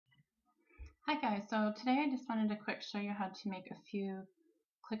Hi guys, so today I just wanted to quick show you how to make a few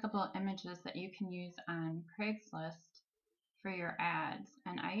clickable images that you can use on Craigslist for your ads.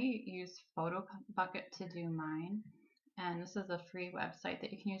 And I use PhotoBucket to do mine. And this is a free website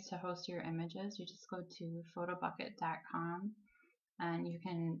that you can use to host your images. You just go to photobucket.com and you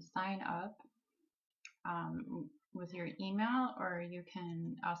can sign up with your email, or you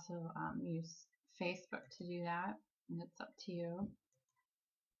can also use Facebook to do that, and it's up to you.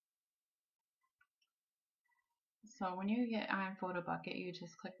 So when you get on PhotoBucket, you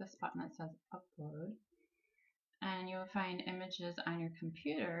just click this button that says upload, and you'll find images on your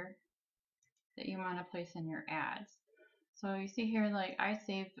computer that you want to place in your ads. So you see here, like I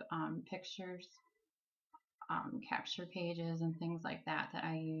save pictures, capture pages, and things like that that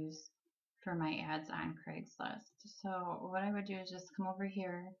I use for my ads on Craigslist. So what I would do is just come over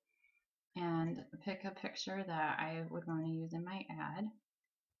here and pick a picture that I would want to use in my ad.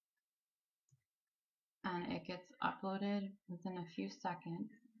 And it gets uploaded within a few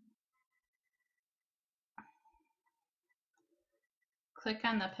seconds. Click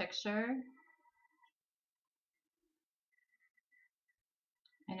on the picture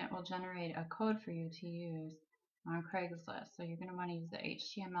and it will generate a code for you to use on Craigslist. So you're going to want to use the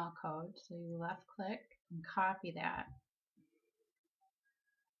HTML code. So you left click and copy that.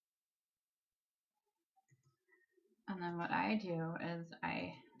 And then what I do is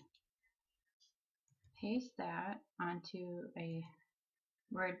I paste that onto a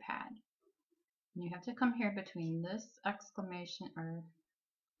WordPad. And you have to come here between this exclamation, or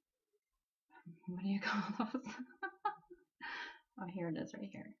what do you call those? Oh, here it is right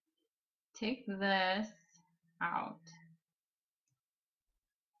here. Take this out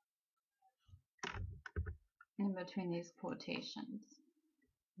in between these quotations.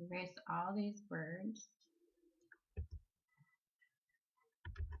 Erase all these words.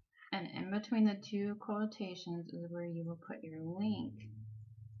 And in between the two quotations is where you will put your link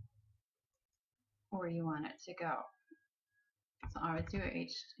where you want it to go. So I always do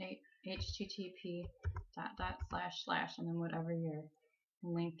http // and then whatever your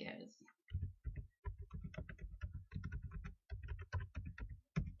link is.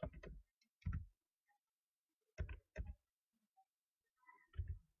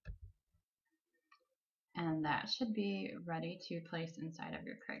 And that should be ready to place inside of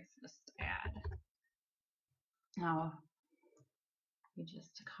your Craigslist ad. Now you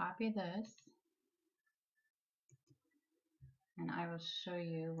just copy this, and I will show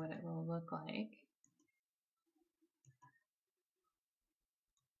you what it will look like.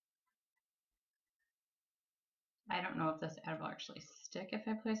 I don't know if this ad will actually stick if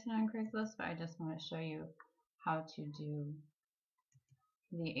I place it on Craigslist, but I just want to show you how to do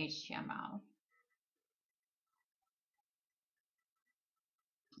the HTML.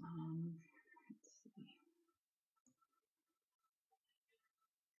 Let's see.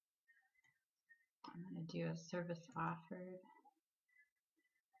 I'm going to do a service offered.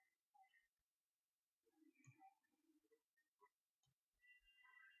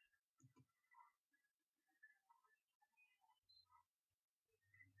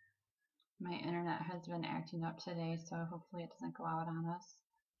 My internet has been acting up today, so hopefully it doesn't go out on us.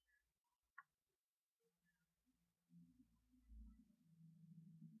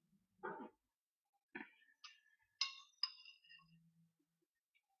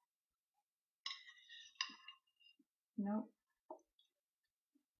 Nope.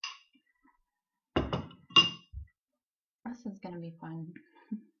 This is going to be fun.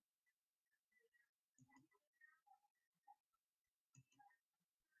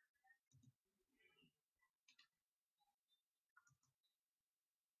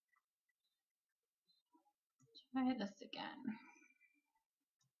 Try this again.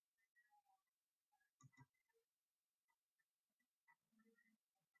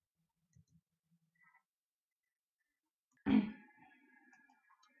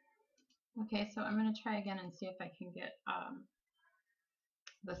 Okay, so I'm going to try again and see if I can get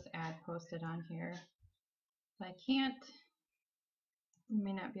this ad posted on here. If I can't, I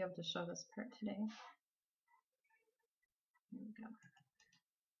may not be able to show this part today. Here we go.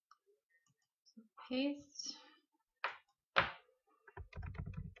 So paste.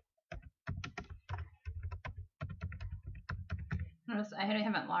 Notice I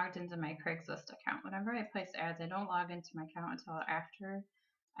haven't logged into my Craigslist account. Whenever I place ads, I don't log into my account until after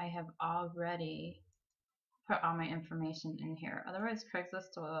I have already put all my information in here. Otherwise,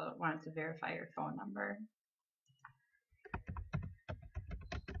 Craigslist will want to verify your phone number.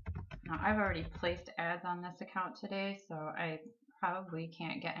 Now, I've already placed ads on this account today, so I probably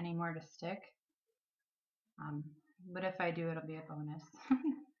can't get any more to stick. But if I do, it'll be a bonus.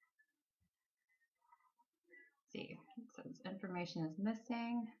 This information is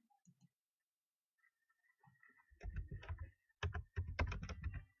missing.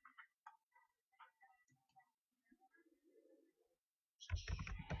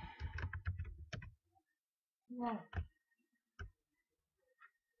 Whoa.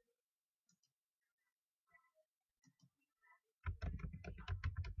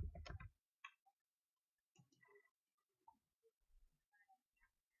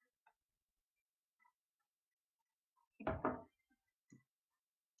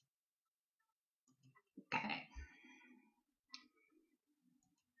 Okay.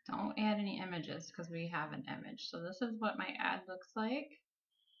 Don't add any images because we have an image. So this is what my ad looks like.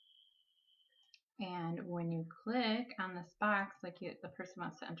 And when you click on this box, like the person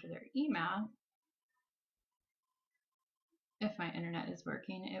wants to enter their email, if my internet is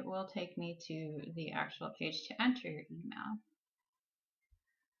working, it will take me to the actual page to enter your email.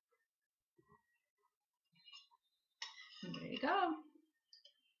 And there you go.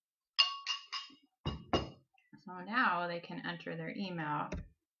 So now they can enter their email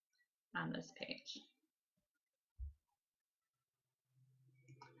on this page.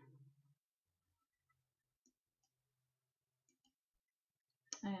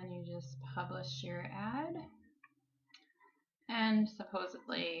 And you just publish your ad, and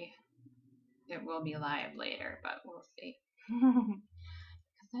supposedly it will be live later, but we'll see.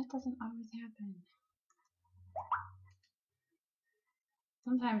 Because that doesn't always happen.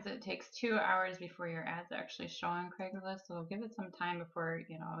 Sometimes it takes 2 hours before your ads actually show on Craigslist, so give it some time before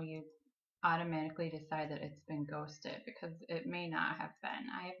you automatically decide that it's been ghosted, because it may not have been.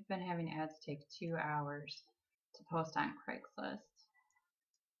 I have been having ads take 2 hours to post on Craigslist.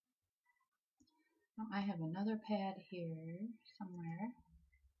 Oh, I have another pad here somewhere.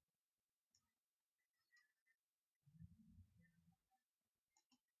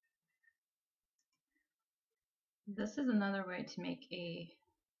 This is another way to make a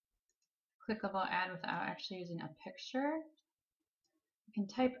clickable ad without actually using a picture. You can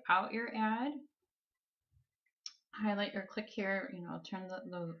type out your ad, highlight or click here, turn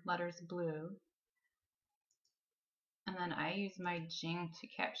the letters blue, and then I use my Jing to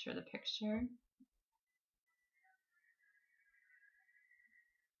capture the picture.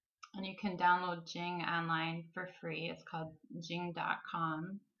 And you can download Jing online for free. It's called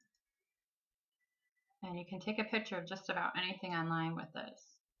jing.com. And you can take a picture of just about anything online with this.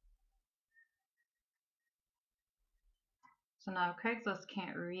 So now Craigslist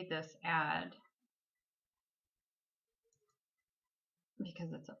can't read this ad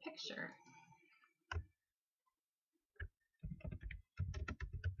because it's a picture.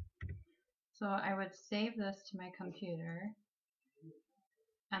 So I would save this to my computer,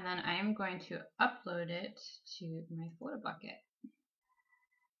 and then I am going to upload it to my photo bucket.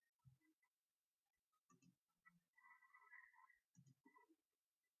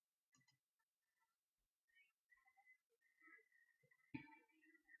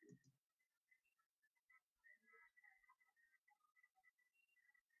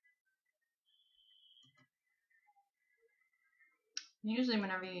 Usually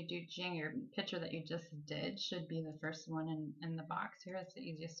whenever you do Jing, your picture that you just did should be the first one in the box here. It's the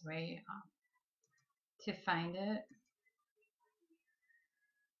easiest way to find it.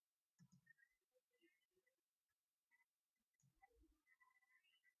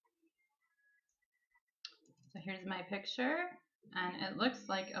 So here's my picture, and it looks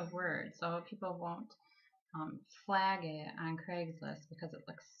like a word, so people won't flag it on Craigslist because it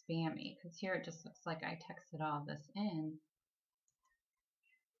looks spammy. Because here it just looks like I texted all this in,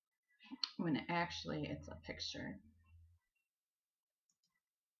 when actually it's a picture.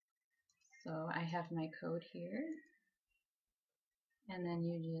 So I have my code here, and then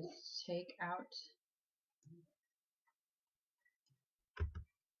you just take out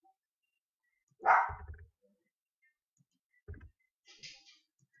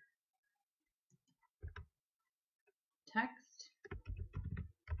text.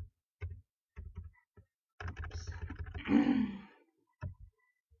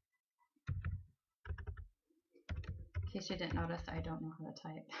 In case you didn't notice, I don't know how to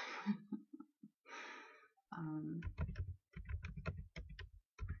type.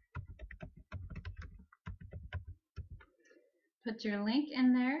 Put your link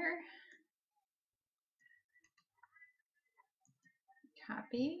in there,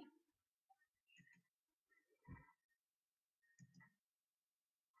 copy,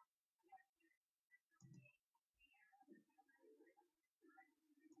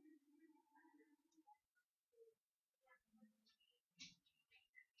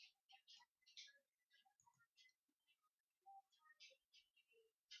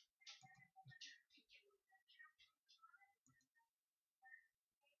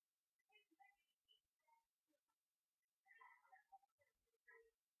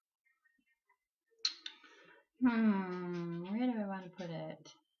 Where do I want to put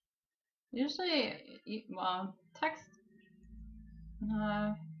it? Usually, well, text,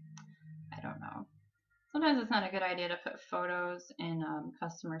 I don't know. Sometimes it's not a good idea to put photos in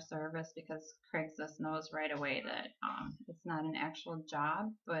customer service because Craigslist knows right away that it's not an actual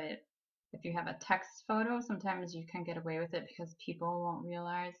job. But if you have a text photo, sometimes you can get away with it because people won't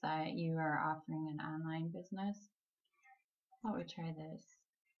realize that you are offering an online business. How about we try this?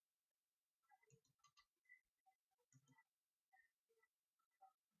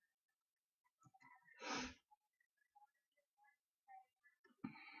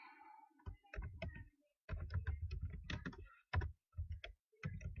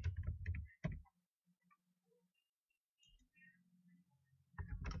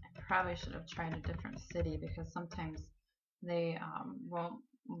 Probably should have tried a different city because sometimes they won't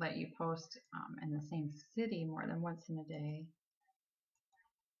let you post in the same city more than once in a day.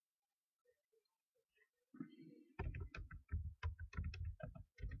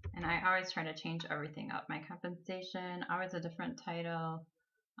 And I always try to change everything up. My compensation, always a different title.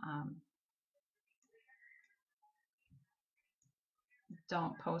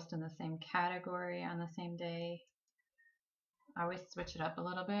 Don't post in the same category on the same day. Always switch it up a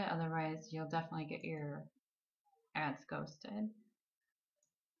little bit, otherwise you'll definitely get your ads ghosted.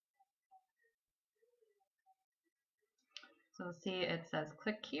 So see, it says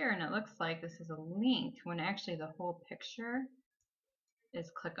click here, and it looks like this is a link when actually the whole picture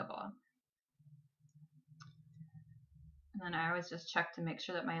is clickable. And then I always just check to make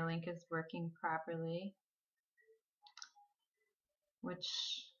sure that my link is working properly, which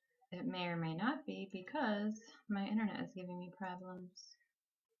it may or may not be because my internet is giving me problems.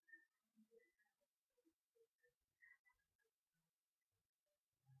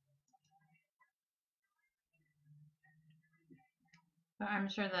 But I'm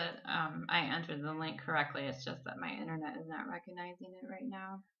sure that I entered the link correctly. It's just that my internet is not recognizing it right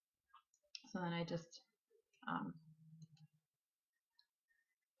now. So then I just,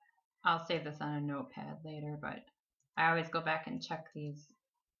 I'll save this on a notepad later, but I always go back and check these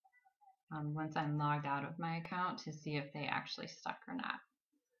once I'm logged out of my account to see if they actually stuck or not.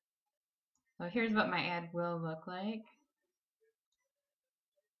 So here's what my ad will look like.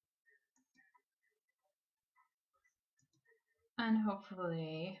 And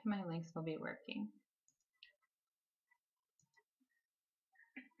hopefully my links will be working.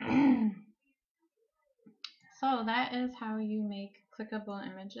 So that is how you make clickable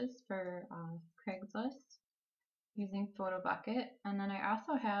images for Craigslist using PhotoBucket. And then I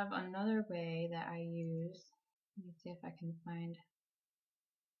also have another way that I use. Let me see if I can find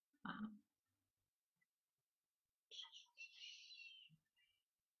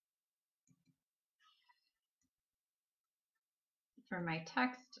for my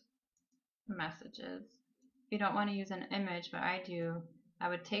text messages. If you don't want to use an image, but I do, I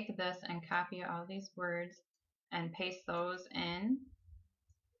would take this and copy all these words and paste those in.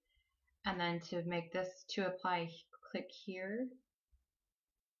 And then to make this to apply click here,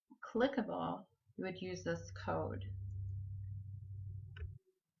 clickable, you would use this code.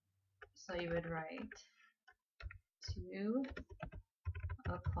 So you would write to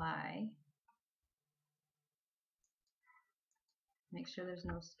apply, make sure there's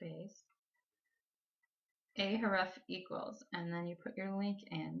no space, href equals, and then you put your link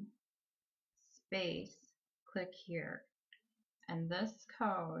in, space, click here. And this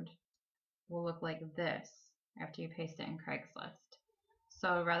code will look like this after you paste it in Craigslist.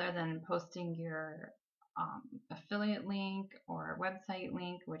 So rather than posting your affiliate link or website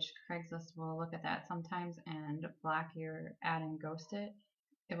link, which Craigslist will look at that sometimes and block your ad and ghost it,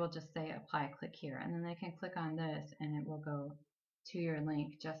 it will just say apply, click here, and then they can click on this and it will go to your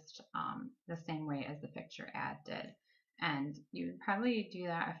link just the same way as the picture ad did. And you would probably do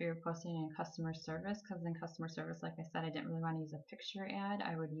that if you're posting in customer service, because in customer service, like I said, I didn't really want to use a picture ad.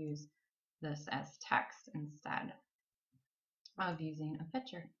 I would use this as text instead of using a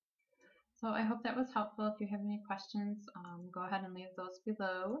picture. So I hope that was helpful. If you have any questions, go ahead and leave those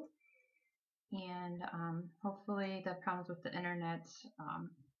below. And hopefully the problems with the internet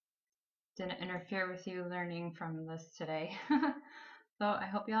didn't interfere with you learning from this today. So I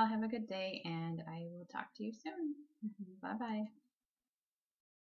hope you all have a good day, and I will talk to you soon. Bye-bye.